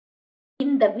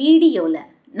இந்த வீடியோல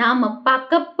நாம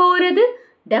பார்க்க போறது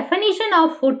definition of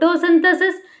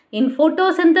photosynthesis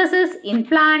in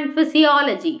plant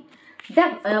physiology.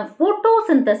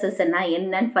 Photosynthesis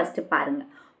என்னன்னு first பாருங்க.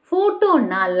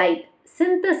 Photoனா light,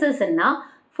 synthesisனா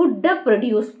food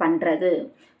produce பண்றது.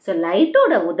 So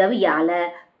lightோட உதவியால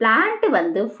plant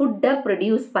வந்து food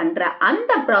produce பண்ற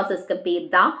அந்த processக்கு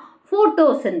பேர் தான்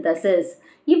photosynthesis.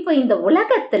 இப்போ இந்த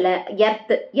உலகத்துல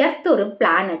எர்த் ஒரு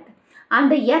பிளானட்.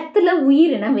 அந்த எர்த்தில்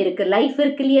உயிரினம் இருக்கு, லைஃப்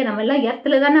இருக்கு இல்லையா? நம்ம எல்லாம்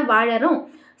எர்த்தில் தானே வாழறோம்.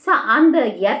 ஸோ அந்த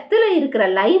எர்த்தில் இருக்கிற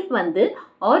லைஃப் வந்து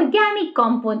ஆர்கானிக்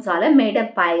காம்பவுண்ட்ஸால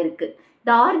மேடப் ஆயிருக்கு.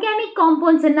 இந்த ஆர்கானிக்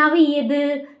காம்பவுண்ட்ஸ் என்னவே எது?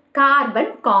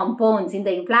 Carbon compounds.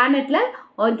 இந்த பிளானட்ல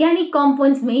ஆர்கானிக்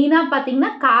காம்பவுண்ட்ஸ் மெயினாக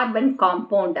பார்த்தீங்கன்னா கார்பன்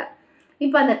காம்பவுண்ட்.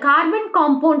 இப்போ அந்த கார்பன்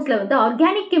காம்பவுண்ட்ஸில் வந்து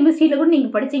ஆர்கானிக் கெமிஸ்ட்ரியில் கூட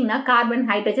நீங்கள் படிச்சிங்கன்னா கார்பன்,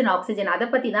 ஹைட்ரஜன், ஆக்சிஜன் அதை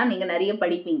பற்றி தான் நீங்கள் நிறைய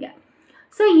படிப்பீங்க.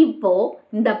 ஸோ இப்போது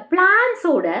இந்த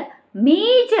பிளான்ஸோட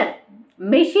மேஜர்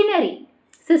மெஷினரி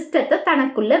சிஸ்டத்தை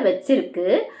தனக்குள்ளே வச்சிருக்கு.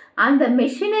 அந்த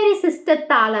மெஷினரி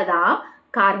சிஸ்டத்தால் தான்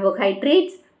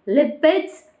carbohydrates,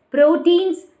 lipids,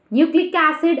 proteins, nucleic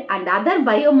acid and other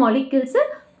biomolecules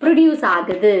produce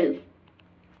ஆகுது.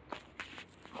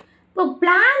 இப்போ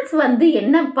பிளான்ஸ் வந்து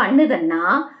என்ன பண்ணுதுன்னா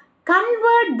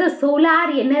convert the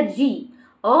solar energy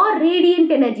or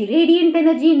radiant energy. Radiant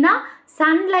எனர்ஜின்னா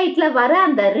சன்லைட்ல வர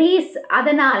அந்த ரேஸ்,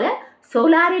 அதனால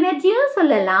சோலார் எனர்ஜியும்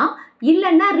சொல்லலாம்,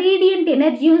 இல்லைன்னா ரேடியன்ட்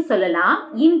எனர்ஜியும் சொல்லலாம்,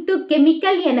 into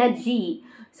chemical energy.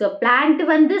 So plant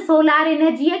வந்து சோலார்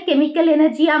எனர்ஜியை கெமிக்கல்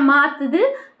எனர்ஜியா மாத்துது.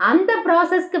 அந்த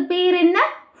ப்ராசஸ்க்கு பேர் என்ன?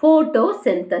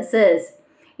 ஃபோட்டோசிந்தசிஸ்.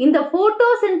 இந்த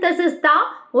ஃபோட்டோசிந்தசிஸ் தான்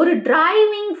ஒரு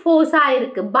டிரைவிங் ஃபோர்ஸா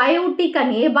இருக்கு biotic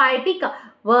and abiotic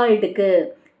வேர்ல்டுக்கு.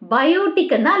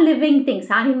 பயோட்டிக்னா living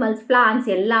things, animals, plans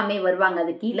எல்லாமே வருவாங்க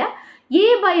அது கீழே.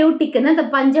 ஏபயோட்டிக்னா அந்த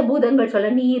பஞ்சபூதங்கள் சொல்ல,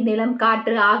 நீர், நிலம்,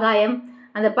 காற்று, ஆகாயம்,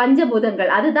 அந்த பஞ்சபூதங்கள்,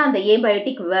 அதுதான் அந்த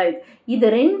ஏபயோட்டிக் வேர்ல்ட். இது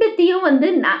ரெண்டுத்தையும் வந்து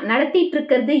நடத்திட்டு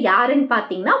இருக்கிறது யாருன்னு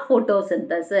பார்த்தீங்கன்னா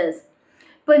ஃபோட்டோசிந்தசிஸ்.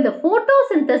 இப்போ இந்த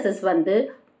ஃபோட்டோசிந்தசிஸ் வந்து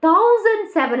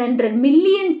 1700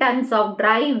 million tons of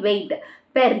try wait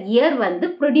per year வந்து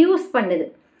ப்ரொடியூஸ் பண்ணுது.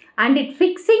 And it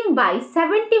fixing by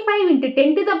 75 into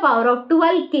 10 to the power of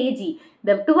 12 kg.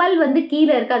 இந்த 12 வந்து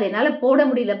கீழே இருக்கு, அது என்னால் போட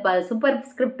முடியல, சூப்பர்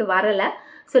ஸ்கிரிப்ட் வரலை.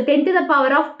 So 10 to the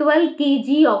power of 12 kg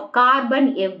of carbon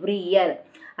every year.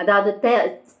 அதாவது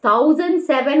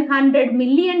 1700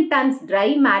 மில்லியன் டன்ஸ் ட்ரை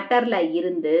மேட்டர்ல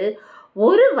இருந்து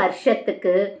ஒரு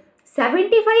வருஷத்துக்கு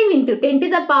 75 into 10 to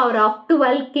the power of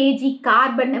 12 kg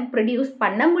கார்பனை ப்ரொடியூஸ்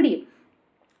பண்ண முடியும்,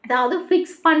 அதாவது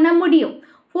ஃபிக்ஸ் பண்ண முடியும்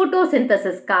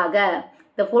ஃபோட்டோசிந்தசிஸ்க்காக.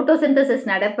 இந்த ஃபோட்டோசிந்தசிஸ்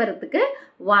நடப்பதுக்கு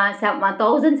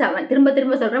 1700,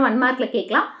 திரும்ப சொல்கிறேன், 1 மார்க்கில்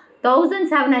கேட்கலாம்,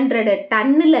 1700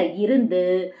 டன்னில் இருந்து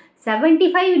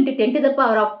 75 into 10 to the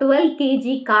power of 12 kg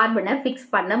கார்பனை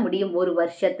ஃபிக்ஸ் பண்ண முடியும் ஒரு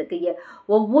வருஷத்துக்கு.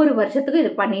 ஒவ்வொரு வருஷத்துக்கும்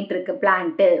இது பண்ணிட்டு இருக்கு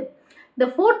பிளான்ட்டு. இந்த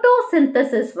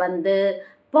ஃபோட்டோசிந்தசிஸ் வந்து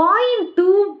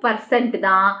 0.2%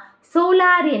 தான்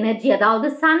சோலார் எனர்ஜி, அதாவது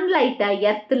சன்லைட்டை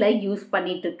எர்த்தில் யூஸ்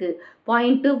பண்ணிட்டு இருக்கு.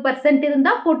 0.2%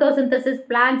 இருந்தால் ஃபோட்டோசிந்தசிஸ்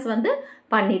பிளான்ஸ் வந்து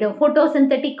பண்ணிடும்.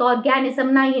 ஃபோட்டோசிந்தட்டிக்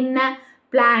ஆர்கானிசம்னா என்ன?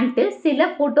 பிளான்ட்டு, சில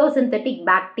ஃபோட்டோசிந்தட்டிக்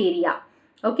பாக்டீரியா.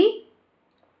 ஓகே,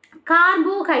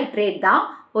 கார்போஹைட்ரேட் தான்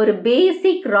ஒரு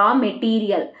பேசிக் ரா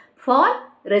மெட்டீரியல் ஃபார்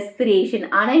ரெஸ்பிரேஷன்.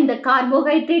 ஆனால் இந்த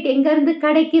கார்போஹைட்ரேட் எங்கேருந்து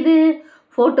கிடைக்குது?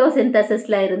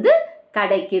 ஃபோட்டோசிந்தசிஸ்ல இருந்து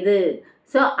கிடைக்குது.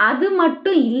 ஸோ அது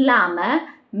மட்டும் இல்லாமல்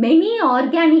மெனி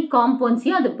ஆர்கானிக்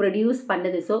காம்பவுண்ட்ஸையும் அது ப்ரொடியூஸ்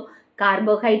பண்ணுது. ஸோ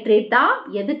கார்போஹைட்ரேட் தான்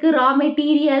எதுக்கு ரா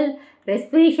மெட்டீரியல்?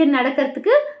 ரெஸ்பிரேஷன்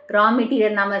நடக்கிறதுக்கு ரா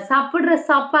மெட்டீரியல். நம்ம சாப்பிட்ற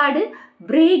சாப்பாடு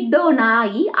பிரேக் டவுன்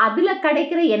ஆகி அதில்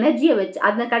கிடைக்கிற எனர்ஜியை வச்சு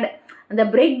அந்த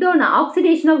break down,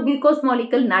 oxidation of glucose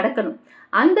molecule நடக்கணும்.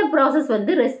 அந்த ப்ராசஸ்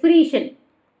வந்து ரெஸ்பிரேஷன்.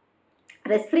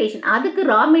 அதுக்கு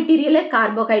ரா மெட்டீரியலே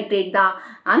கார்போஹைட்ரேட் தான்.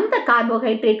 அந்த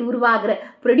கார்போஹைட்ரேட் உருவாகிற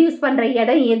ப்ரொடியூஸ் பண்ணுற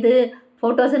இடம் எது?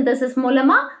 ஃபோட்டோசிந்தசிஸ்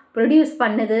மூலமாக ப்ரொடியூஸ்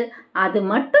பண்ணுது. அது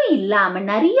மட்டும் இல்லாமல்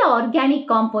நிறைய ஆர்கானிக்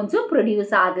காம்பவுண்ட்ஸும்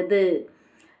ப்ரொடியூஸ் ஆகுது.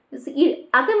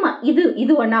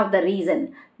 இது ஒன் ஆஃப் த ரீசன்.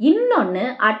 இன்னொன்று,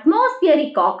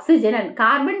 atmospheric oxygen and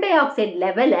carbon di oxide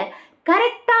லெவலை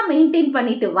கரெக்டாக மெயின்டைன்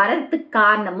பண்ணிட்டு வர்றதுக்கு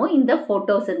காரணமும் இந்த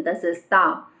ஃபோட்டோசிந்தசிஸ்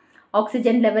தான்.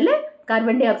 Oxygen level,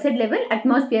 carbon di oxide level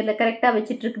அட்மாஸ்பியரில் கரெக்டாக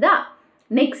வச்சுட்டு இருக்குதா?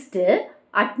 Next,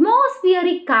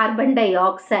 atmospheric carbon di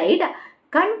oxide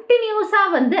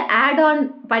கண்டினியூஸாக வந்து ஆட் ஆன்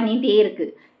பண்ணிகிட்டே இருக்கு.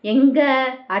 எங்கே?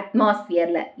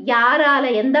 அட்மாஸ்பியரில். யாரால்?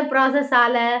 எந்த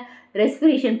ப்ராசஸால்?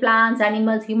 Respiration. Plans,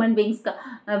 animals, human beings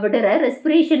விடுற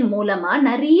ரெஸ்பிரேஷன் மூலமாக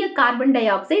நிறைய கார்பன் டை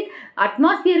ஆக்சைடு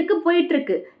அட்மாஸ்பியருக்கு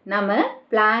போயிட்டுருக்கு. நம்ம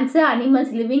பிளான்ஸு,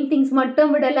 அனிமல்ஸ், லிவிங் திங்ஸ்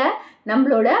மட்டும் விடலை,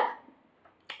 நம்மளோட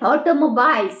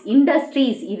ஆட்டோமொபைல்ஸ்,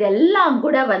 இண்டஸ்ட்ரீஸ் இதெல்லாம்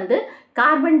கூட வந்து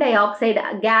கார்பன் டை ஆக்சைடு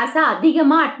கேஸை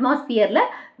அதிகமாக அட்மாஸ்பியரில்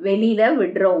வெளியில்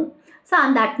விடுறோம். ஸோ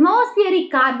அந்த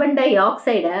அட்மாஸ்பியரிக் கார்பன் டை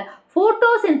ஆக்சைடை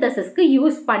ஃபோட்டோசிந்தசிஸ்க்கு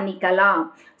யூஸ் பண்ணிக்கலாம்.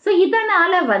 ஸோ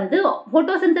இதனால் வந்து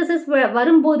ஃபோட்டோசிந்தசிஸ்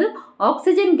வரும்போது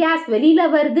ஆக்சிஜன் கேஸ்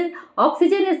வெளியில் வருது.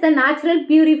 Oxygen is the natural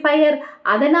purifier.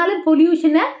 அதனால்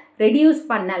பொல்யூஷனை ரெடியூஸ்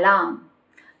பண்ணலாம்.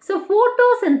 So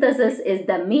photosynthesis is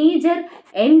the major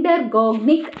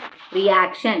endergonic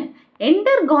reaction.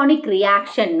 Endergonic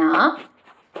reactionனா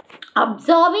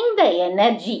absorbing the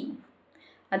energy.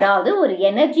 அதாவது ஒரு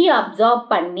எனர்ஜியை அப்சார்ப்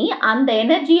பண்ணி அந்த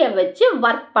எனர்ஜியை வச்சு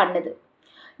ஒர்க் பண்ணுது.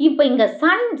 இப்போ இங்கே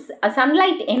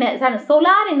சன்லைட்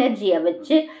சோலார் எனர்ஜியை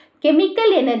வச்சு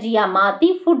கெமிக்கல் எனர்ஜியாக மாற்றி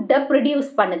ஃபுட்டை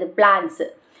ப்ரொடியூஸ் பண்ணுது பிளான்ட்ஸு.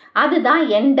 அதுதான்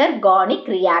எண்டர்கானிக்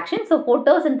ரியாக்ஷன். ஸோ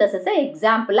ஃபோட்டோசிந்தசிஸை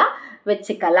எக்ஸாம்பிளாக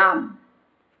வச்சுக்கலாம்.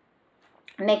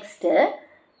 நெக்ஸ்ட்டு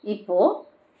இப்போது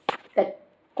த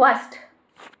quest.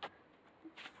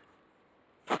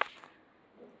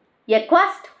 A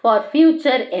quest for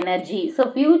future energy. So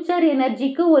future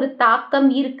energyக்கு ஒரு தாக்கம்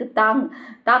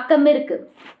இருக்கு.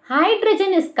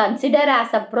 Hydrogen is considered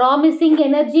as a promising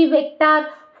energy vector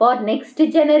for next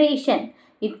generation.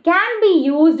 It can be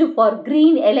used for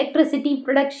green electricity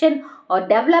production or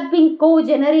developing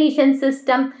cogeneration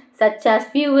system such as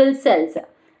fuel cells.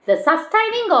 The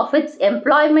sustaining of its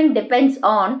employment depends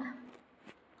on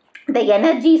the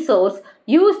energy source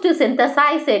used to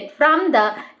synthesize it from the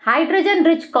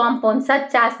hydrogen-rich compounds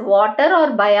such as water or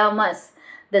biomass.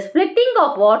 The splitting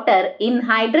of water in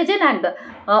hydrogen and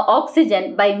oxygen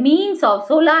by means of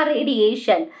solar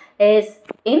radiation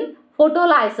in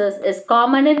photolysis is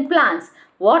common in plants.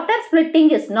 Water splitting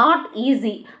is not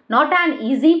an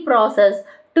easy process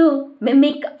to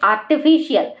mimic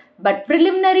artificial, but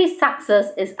preliminary success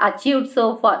is achieved so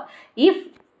far.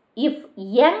 If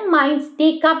young minds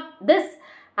take up this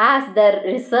as their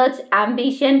research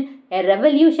ambition, a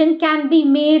revolution can be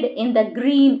made in the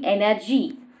green energy.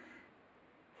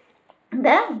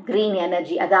 The green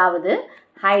energy, அதாவது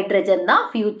hydrogen தான்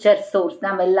future source.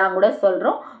 நம்ம எல்லாம் கூட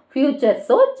சொல்கிறோம் future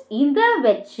source. இதை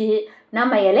வச்சு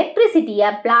நம்ம எலக்ட்ரிசிட்டியை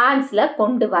பிளான்ஸில்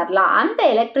கொண்டு வரலாம். அந்த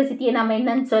எலக்ட்ரிசிட்டியை நம்ம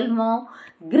என்னன்னு சொல்லுவோம்?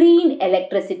 க்ரீன்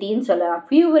எலக்ட்ரிசிட்டின்னு சொல்லலாம்.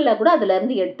 ஃபியூவலை கூட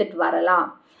அதுலேருந்து எடுத்துகிட்டு வரலாம்.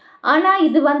 ஆனால்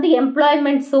இது வந்து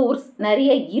எம்ப்ளாய்மெண்ட் சோர்ஸ்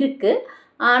நிறைய இருக்குது.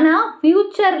 ஆனால்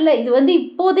ஃப்யூச்சரில் இது வந்து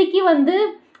இப்போதைக்கு வந்து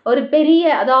ஒரு பெரிய,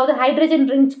 அதாவது ஹைட்ரஜன்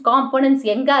ரிச் காம்பனன்ட்ஸ்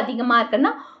எங்கே அதிகமாக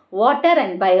இருக்குன்னா வாட்டர்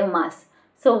அண்ட் பயோமாஸ்.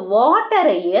 ஸோ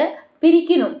வாட்டரையே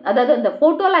பிரிக்கணும். அதாவது அந்த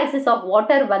ஃபோட்டோலைசிஸ் ஆஃப்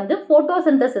வாட்டர் வந்து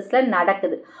ஃபோட்டோசிந்தசிஸில்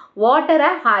நடக்குது.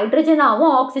 வாட்டரை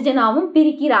ஹைட்ரஜனாகவும் ஆக்சிஜனாகவும்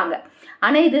பிரிக்கிறாங்க.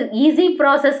 ஆனால் இது ஈஸி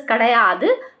ப்ராசஸ் கிடையாது.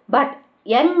 பட்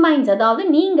யங் மைண்ட்ஸ், அதாவது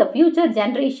நீங்கள் ஃப்யூச்சர்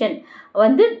ஜென்ரேஷன்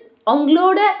வந்து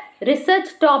அவங்களோட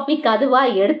ரிசர்ச் டாபிக்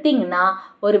அதுவாக எடுத்திங்கன்னா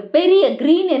ஒரு பெரிய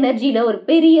க்ரீன் எனர்ஜியில் ஒரு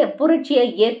பெரிய புரட்சியை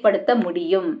ஏற்படுத்த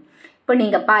முடியும். இப்போ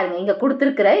நீங்கள் பாருங்கள், இங்கே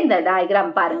கொடுத்துருக்கிற இந்த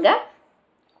டயக்ராம் பாருங்கள்.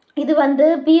 இது வந்து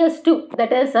PS2,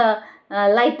 that is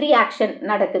light reaction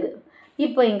நடக்குது.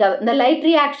 இப்போ இங்கே இந்த லைட்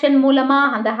ரியாக்ஷன்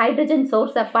மூலமாக அந்த ஹைட்ரஜன்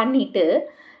சோர்ஸை பண்ணிவிட்டு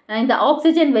இந்த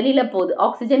ஆக்சிஜன் வெளியில் போகுது.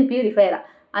 ஆக்சிஜன் பியூரிஃபையராக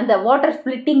அந்த வாட்டர்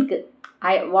ஸ்ப்ளிட்டிங்க்கு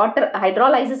வாட்டர்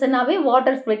ஹைட்ராலைசிஸ்னாவே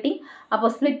வாட்டர் ஸ்ப்ளிட்டிங். அப்போ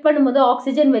ஸ்ப்ளிட் பண்ணும்போது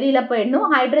ஆக்சிஜன் வெளியில் போயிடணும்,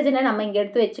 ஹைட்ரஜனை நம்ம இங்கே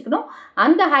எடுத்து வச்சுக்கணும்.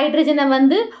 அந்த ஹைட்ரஜனை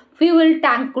வந்து ஃபியூவல்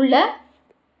டேங்க்குள்ளே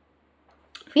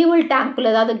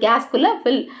அதாவது கேஸ்குள்ளே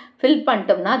ஃபில்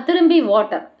பண்ணிட்டோம்னா திரும்பி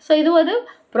வாட்டர். ஸோ இது ஒரு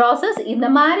ப்ராசஸ். இந்த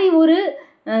மாதிரி ஒரு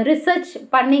ரிசர்ச்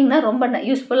பண்ணிங்கன்னா ரொம்ப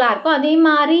யூஸ்ஃபுல்லாக இருக்கும். அதே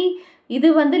மாதிரி இது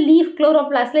வந்து லீஃப்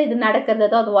குளோரோபிளாஸ்டில் இது நடக்கிறது,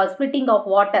 அதாவது ஸ்ப்ளிட்டிங் ஆஃப்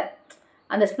வாட்டர்,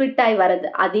 அந்த ஸ்ப்ளிட் ஆகி வருது.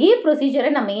 அதே ப்ரொசீஜரை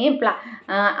நம்ம ஏன்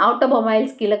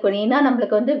ஆட்டோமொபைல்ஸ் கீழே கொண்டீங்கன்னா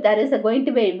நம்மளுக்கு வந்து there is going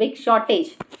to be big shortage.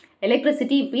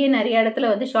 Electricity இப்பயே நிறைய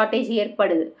இடத்துல வந்து ஷார்ட்டேஜ்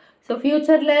ஏற்படுது. ஸோ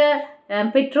ஃப்யூச்சரில்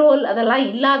பெட்ரோல் அதெல்லாம்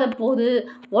இல்லாத போது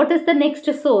what is the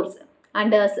next source?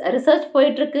 And research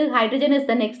போயிட்டுருக்கு. ஹைட்ரஜன் இஸ்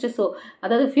த நெக்ஸ்ட்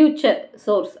அதாவது ஃப்யூச்சர்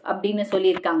சோர்ஸ் அப்படின்னு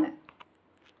சொல்லியிருக்காங்க.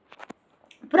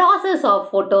 Process of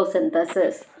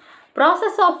photosynthesis.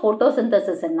 Process of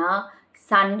ஃபோட்டோசிந்தசிஸ்னா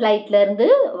சன்லைட்லேருந்து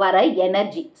வர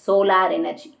எனர்ஜி, சோலார்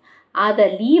எனர்ஜி, அதை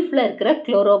லீஃபில் இருக்கிற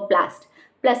குளோரோபிளாஸ்ட்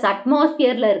ப்ளஸ்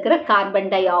அட்மாஸ்பியரில் இருக்கிற கார்பன்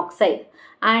டை ஆக்சைடு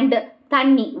அண்ட்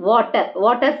தண்ணி,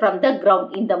 வாட்டர் ஃப்ரம் த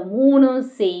கிரவுண்ட், இந்த மூணும்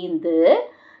சேர்ந்து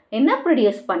என்ன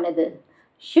ப்ரொடியூஸ் பண்ணுது?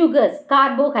 சுகர்ஸ்,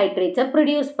 கார்போஹைட்ரேட்ஸை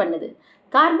ப்ரொடியூஸ் பண்ணுது.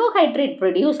 கார்போஹைட்ரேட்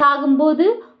ப்ரொடியூஸ் ஆகும்போது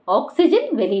ஆக்சிஜன்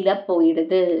வெளியில்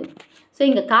போயிடுது. ஸோ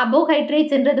இங்கே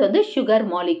கார்போஹைட்ரேட்ஸ்ன்றது வந்து சுகர்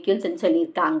மாலிக்யூல்ஸ்ன்னு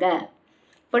சொல்லியிருக்காங்க.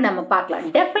 இப்போ நம்ம பார்க்கலாம்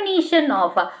டெஃபினிஷன்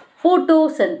ஆஃப்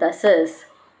ஃபோட்டோசிந்தசிஸ்.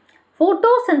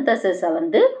 ஃபோட்டோசிந்தசிஸை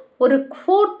வந்து ஒரு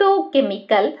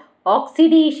photochemical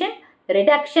oxidation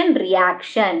reduction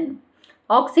reaction.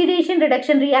 Oxidation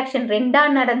reduction reaction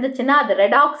ரெண்டாக நடந்துச்சுன்னா அது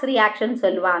ரெடாக்ஸ் ரியாக்ஷன்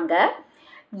சொல்லுவாங்க.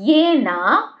 ஏன்னா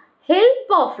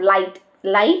ஹெல்ப் ஆஃப்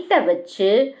லைட்டை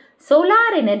வச்சு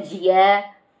சோலார் எனர்ஜியை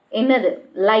என்னது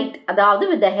லைட், அதாவது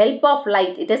with the help of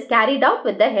light, it is carried out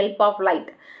with the help of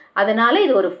light. அதனால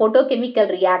இது ஒரு photochemical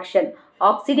reaction.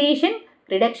 Oxidation,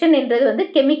 reduction என்றது வந்து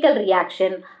chemical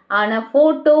reaction. ஆனா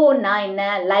photoனா என்ன,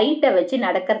 லைட்டை வச்சு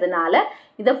நடக்கிறதுனால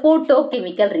இது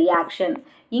photochemical reaction.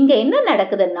 இங்க என்ன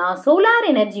நடக்குதுன்னா solar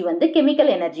energy வந்து chemical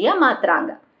energy-யா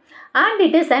மாத்துறாங்க. And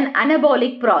it is an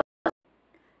anabolic process.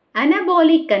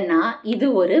 Anabolic-னா இது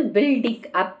ஒரு building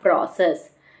up process.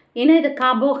 ஏன்னா இது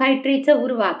கார்போஹைட்ரேட்ஸை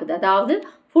உருவாக்குது, அதாவது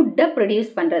ஃபுட்டை ப்ரொடியூஸ்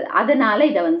பண்ணுறது. அதனால்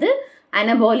இதை வந்து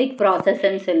அனபாலிக்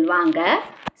ப்ராசஸ்ன்னு சொல்லுவாங்க.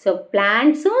 ஸோ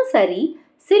பிளான்ட்ஸும் சரி,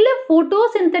 சில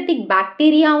ஃபோட்டோசிந்தட்டிக்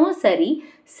பாக்டீரியாவும் சரி,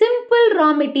 சிம்பிள் ரா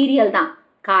மெட்டீரியல் தான்.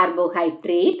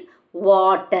 கார்போஹைட்ரேட்,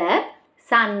 வாட்டர்,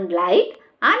 சன்லைட்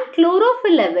அண்ட்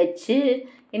குளோரோஃபில்லை வச்சு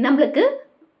நம்மளுக்கு,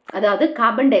 அதாவது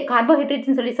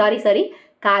கார்போஹைட்ரேட்ஸ்னு சொல்லி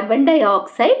carbon di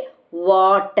oxide,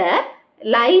 water,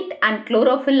 light and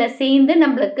குளோரோஃபில்ல சேர்ந்து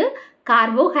நம்மளுக்கு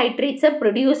கார்போஹைட்ரேட்ஸை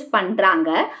ப்ரொடியூஸ் பண்ணுறாங்க.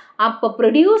 அப்போ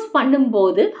ப்ரொடியூஸ்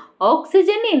பண்ணும்போது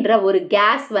ஆக்சிஜன் என்ற ஒரு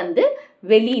கேஸ் வந்து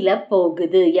வெளியில்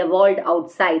போகுது, எவால்வ்ட்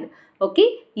அவுட் சைடு. ஓகே,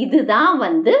 இதுதான்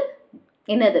வந்து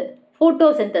என்னது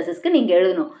ஃபோட்டோசிந்தசிஸ்க்கு நீங்கள்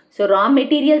எழுதணும். ஸோ ரா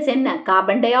மெட்டீரியல்ஸ் என்ன,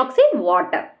 கார்பன் டை ஆக்சைடு,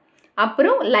 வாட்டர்,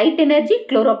 அப்புறம் லைட் எனர்ஜி,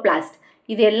 குளோரோபிளாஸ்ட்.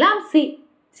 இது எல்லாம்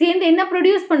சேர்ந்து என்ன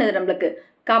ப்ரொடியூஸ் பண்ணுது நம்மளுக்கு,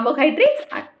 கார்போஹைட்ரேட்ஸ்.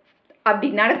 அப்படி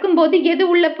நடக்கும்போது எது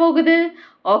உள்ள போகுது,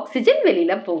 ஆக்சிஜன்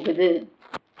வெளியில போகுது.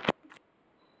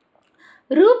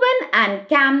 Ruban and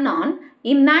கேம்னான்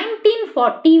in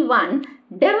 1941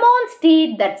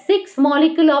 demonstrate that 6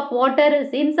 molecule of water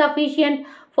is insufficient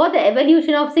for the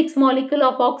evolution of 6 molecule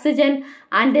of oxygen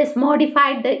and is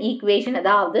modified the equation.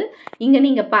 அதாவது இங்க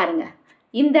நீங்க பாருங்க,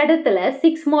 இந்த இடத்துல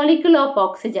 6 molecule of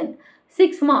oxygen,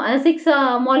 6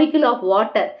 molecule of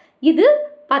water, இது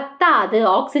பத்தாது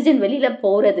ஆக்சிஜன் வெளியில்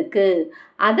போகிறதுக்கு.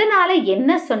 அதனால்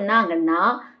என்ன சொன்னாங்கன்னா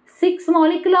 6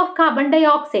 molecule of carbon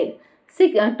dioxide,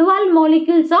 12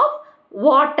 molecules of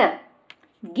water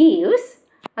gives,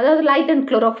 அதாவது லைட் அண்ட்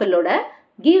குளோரோஃபில்லோட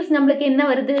gives நம்மளுக்கு என்ன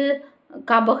வருது,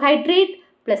 carbohydrate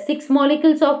plus 6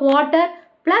 molecules of water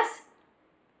plus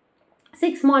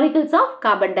 6 molecules of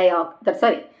carbon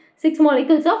dioxide, 6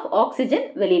 molecules of oxygen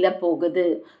வெளியில் போகுது.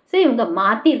 ஸோ இவங்க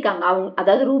மாற்றிருக்காங்க.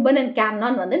 அதாவது ரூபன் அண்ட்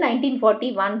கேம்னான் வந்து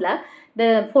 1941 இந்த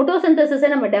ஃபோட்டோசிந்தசிஸை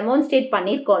நம்ம டெமான்ஸ்ட்ரேட்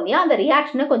பண்ணியிருக்கோம் இல்லையா, அந்த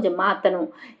ரியாக்ஷனை கொஞ்சம் மாற்றணும்.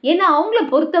 ஏன்னா அவங்கள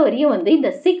பொறுத்தவரையும் வந்து இந்த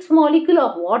 6 molecule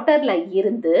of வாட்டரில்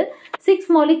இருந்து 6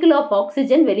 molecule of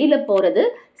oxygen வெளியில் போகிறது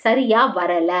சரியாக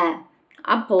வரலை.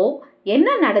 அப்போது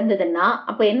என்ன நடந்ததுன்னா,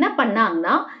 அப்போ என்ன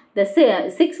பண்ணாங்கன்னா இந்த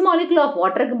 6 molecule of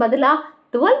வாட்டருக்கு பதிலாக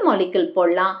 12 molecule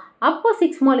போடலாம். அப்போ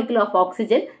 6 molecule of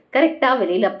oxygen கரெக்டாக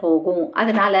வெளியில் போகும்.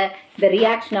 அதனால் இந்த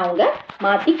ரியாக்ஷன் அவங்க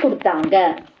மாற்றி கொடுத்தாங்க.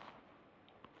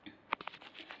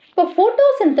 இப்போ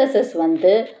ஃபோட்டோசிந்தசிஸ்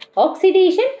வந்து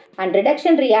ஆக்சிடேஷன் அண்ட்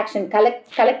ரிடக்ஷன் ரியாக்ஷன்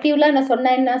கலெக்டிவ்லாம் நான்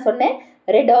என்ன சொன்னேன்,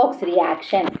 redox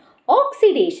reaction.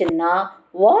 ஆக்சிடேஷன்னா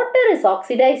water is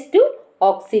oxidise to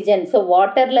oxygen. So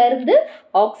வாட்டர்ல இருந்து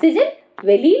ஆக்சிஜன்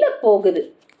வெளியில் போகுது.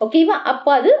 ஓகேவா, அப்போ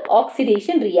அது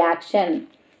ஆக்சிடேஷன் ரியாக்ஷன்.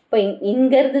 இப்போ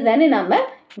இங்கேருந்து தானே நம்ம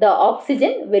இந்த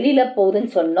ஆக்சிஜன் வெளியில்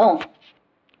போகுதுன்னு சொன்னோம்.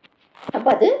 அப்போ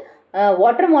அது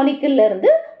வாட்டர்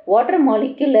மாலிக்யூல்லேருந்து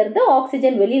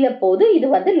ஆக்சிஜன் வெளியில் போகுது. இது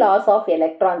வந்து loss of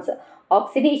electrons.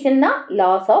 ஆக்சிடேஷன்னா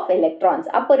loss of electrons,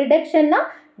 அப்போ ரிடக்ஷன்னா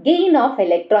gain of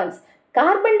electrons.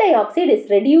 Carbon di oxide is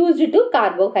reduced to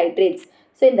carbohydrates.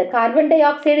 So இந்த கார்பன் டை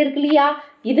ஆக்சைடு இருக்கு இல்லையா,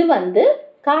 இது வந்து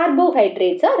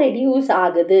கார்போஹைட்ரேட்ஸாக ரெடியூஸ்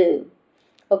ஆகுது.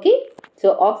 Okay, so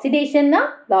ஆக்சிடேஷன்னா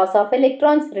loss of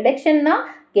electrons, ரிடக்ஷன்னா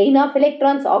gain of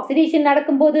electrons. Oxidation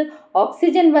நடக்கும்போது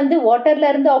ஆக்சிஜன் வந்து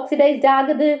வாட்டர்ல இருந்து ஆக்சிடைஸ்ட்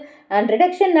ஆகுது, அண்ட்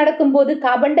ரிடக்ஷன் நடக்கும்போது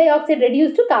carbon di oxide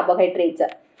reduce to carbohydrates.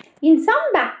 In some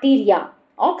bacteria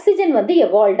oxygen வந்து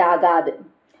எவால்வ் ஆகாது.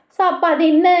 ஸோ அப்போ அது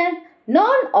என்ன,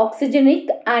 நான் ஆக்சிஜனிக்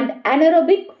அண்ட்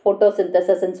அனரோபிக்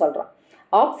ஃபோட்டோசிந்தசிஸ்ன்னு சொல்கிறோம்.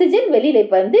 ஆக்சிஜன் வெளியில்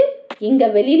இப்போ வந்து இங்கே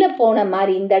வெளியில் போன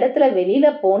மாதிரி, இந்த இடத்துல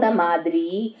வெளியில் போன மாதிரி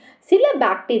சில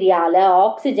பாக்டீரியாவில்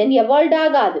ஆக்சிஜன் எவால்வ்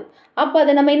ஆகாது. அப்போ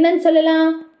அதை நம்ம என்னன்னு சொல்லலாம்,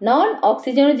 நான்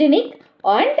ஆக்சிஜனோஜெனிக்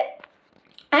அண்ட்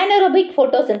அனரோபிக்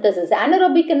ஃபோட்டோசிந்தசிஸ்.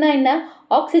 அனரோபிக்னா என்ன,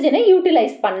 ஆக்சிஜனை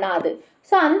யூட்டிலைஸ் பண்ணாது.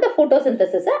 ஸோ அந்த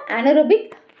ஃபோட்டோசிந்தசிஸை அனரோபிக்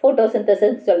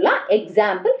ஃபோட்டோசிந்தசிஸ் சொல்லலாம்.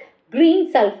 Example green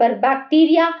sulfur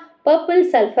bacteria, purple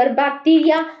sulfur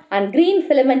bacteria and green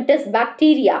filamentous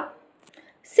bacteria.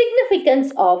 Significance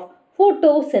of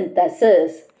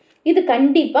photosynthesis, இது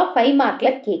கண்டிப்பா 5 மார்க்ல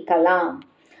கேட்கலாம்.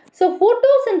 So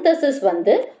photosynthesis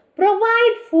வந்து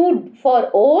provide food for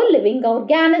all living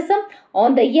organism on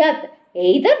the earth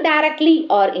either directly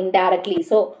or indirectly.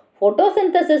 So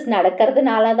photosynthesis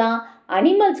நடக்கிறதுனால தான்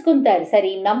அனிமல்ஸ்க்கும்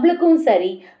சரி நம்மளுக்கும்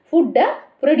சரி ஃபுட்டை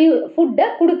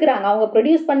கொடுக்குறாங்க. அவங்க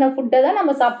ப்ரொடியூஸ் பண்ண ஃபுட்டை தான்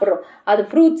நம்ம சாப்பிட்றோம். அது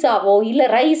ஃப்ரூட்ஸாவோ இல்லை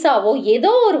ரைஸாவோ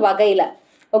ஏதோ ஒரு வகையில்,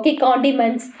 ஓகே,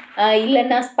 காண்டிமெண்ட்ஸ்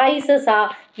இல்லைன்னா ஸ்பைசஸா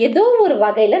ஏதோ ஒரு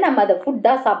வகையில் நம்ம அதை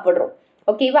ஃபுட்டாக சாப்பிட்றோம்.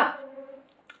 ஓகேவா,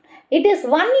 It is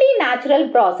only natural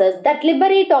process that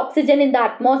liberate oxygen in the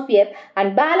atmosphere and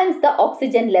balance the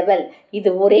oxygen level. இது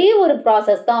ஒரே ஒரு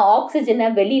ப்ராசஸ் தான் ஆக்சிஜனை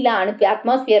வெளியில் அனுப்பி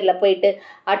அட்மாஸ்பியரில் போயிட்டு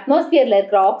அட்மாஸ்பியரில்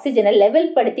இருக்கிற ஆக்சிஜனை லெவல்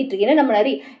படுத்திட்டு இருக்கு. நம்ம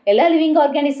நிறைய எல்லா லிவிங்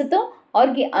ஆர்கானிசத்தும்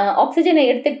ஆக்சிஜனை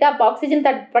எடுத்துக்கிட்டா அப்போ ஆக்சிஜன்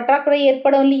பற்றாக்குறை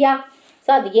ஏற்படும் இல்லையா? ஸோ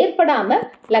அது ஏற்படாமல்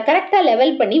கரெக்டாக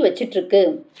லெவல் பண்ணி வச்சிட்ருக்கு.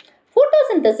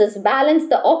 Photosynthesis balance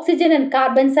the oxygen and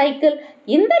carbon cycle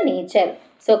in the nature.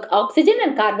 So oxygen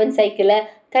and carbon சைக்கிளை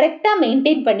கரெக்டாக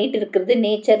மெயின்டைன் பண்ணிட்டு இருக்கிறது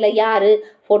நேச்சரில் யார்?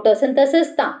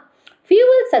 ஃபோட்டோசிந்தசிஸ் தான்.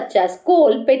 Fuels such as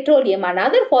coal, petroleum and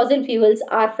other fossil fuels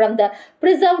are from the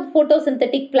preserved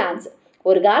photosynthetic plants.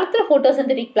 ஒரு காலத்தில்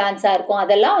photosynthetic பிளான்ஸாக இருக்கும்,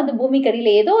 அதெல்லாம்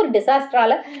பூமிக்கடியில் ஏதோ ஒரு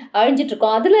டிசாஸ்டரால் அழிஞ்சிட்டு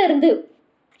இருக்கோம். அதில் இருந்து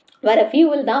வர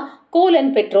ஃபியூவல் தான் கோல்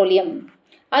அண்ட் பெட்ரோலியம்.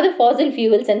 அது ஃபாசில்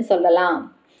ஃபியூவல்ஸ்ன்னு சொல்லலாம்.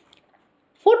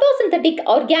 Photosynthetic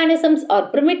organisms are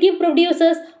primitive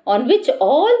producers on which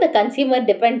all the consumer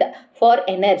depend for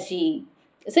energy.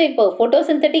 So இப்போ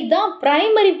ஃபோட்டோசிந்தட்டிக் தான்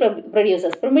ப்ரைமரி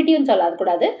ப்ரொடியூசர்ஸ், ப்ரிமிட்டிவ்னு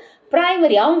சொல்லக்கூடாது,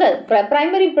 ப்ரைமரி. அவங்க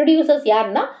ப்ரைமரி ப்ரொடியூசர்ஸ்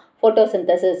யாருன்னா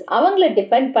ஃபோட்டோசிந்தசிஸ். அவங்கள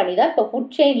டிபெண்ட் பண்ணி தான் இப்போ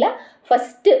ஃபுட் செயினில்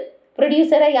ஃபஸ்ட்டு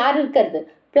ப்ரொடியூசராக யார் இருக்கிறது?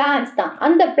 பிளான்ஸ் தான்.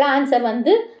 அந்த பிளான்ஸை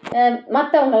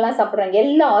மற்றவங்கெல்லாம் சாப்பிட்றாங்க,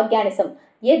 எல்லா ஆர்கானிசம்.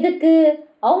 எதுக்கு?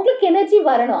 அவங்களுக்கு எனர்ஜி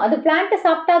வரணும், அது பிளான்ட்டை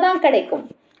சாப்பிட்டா தான் கிடைக்கும்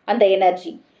அந்த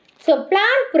energy. So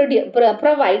plant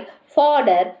provide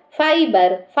fodder, fiber,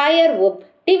 firewood,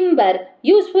 timber,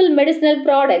 useful medicinal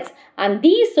products, and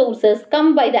these sources come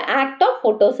by the act of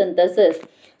photosynthesis.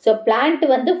 So plant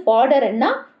ஃபாடர்னா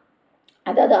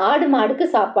அதாவது ஆடு மாடுக்கு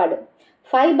சாப்பாடு,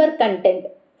 ஃபைபர் கண்டென்ட்,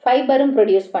 ஃபைபரும்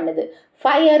ப்ரொடியூஸ் பண்ணுது,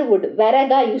 ஃபயர்வுட்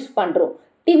விறகாக யூஸ் பண்ணுறோம்,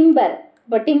 டிம்பர்,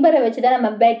 இப்போ டிம்பரை வச்சு தான்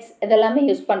நம்ம பெட்ஸ் இதெல்லாமே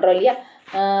யூஸ் பண்ணுறோம் இல்லையா?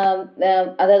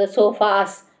 அதாவது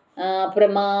சோஃபாஸ்,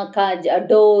 அப்புறமா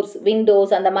டோர்ஸ்,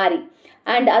 விண்டோஸ், அந்த மாதிரி.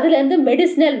 அண்ட் அதுலேருந்து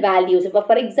மெடிசினல் வேல்யூஸ், இப்போ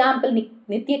ஃபார் எக்ஸாம்பிள்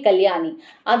நித்திய கல்யாணி,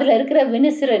 அதில் இருக்கிற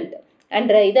வினிசிரண்ட்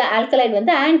என்ற இது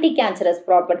ஆல்கலைட் ஆன்டி கேன்சரஸ்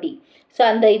ப்ராப்பர்ட்டி. ஸோ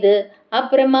அந்த இது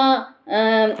அப்புறமா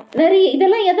நிறைய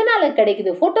இதெல்லாம் எதனால்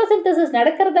கிடைக்குது? ஃபோட்டோசிந்தசிஸ்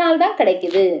நடக்கிறதுனால தான்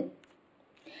கிடைக்குது.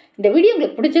 இந்த வீடியோ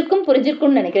உங்களுக்கு பிடிச்சிருக்கும்,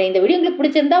 புரிஞ்சிருக்கும்னு நினைக்கிறேன். இந்த வீடியோ உங்களுக்கு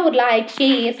பிடிச்சிருந்தா ஒரு like,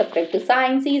 share, subscribe to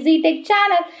science easy tech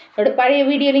channel. என்னோட பழைய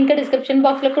வீடியோ லிங்க் டிஸ்கிரிப்ஷன்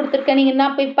பாக்ஸில் கொடுத்துருக்கேன், நீங்கள் என்ன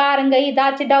போய் பாருங்கள்.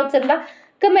 ஏதாச்சும் டவுட்ஸ் இருந்தால்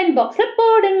கமெண்ட் பாக்ஸில்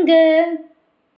போடுங்க.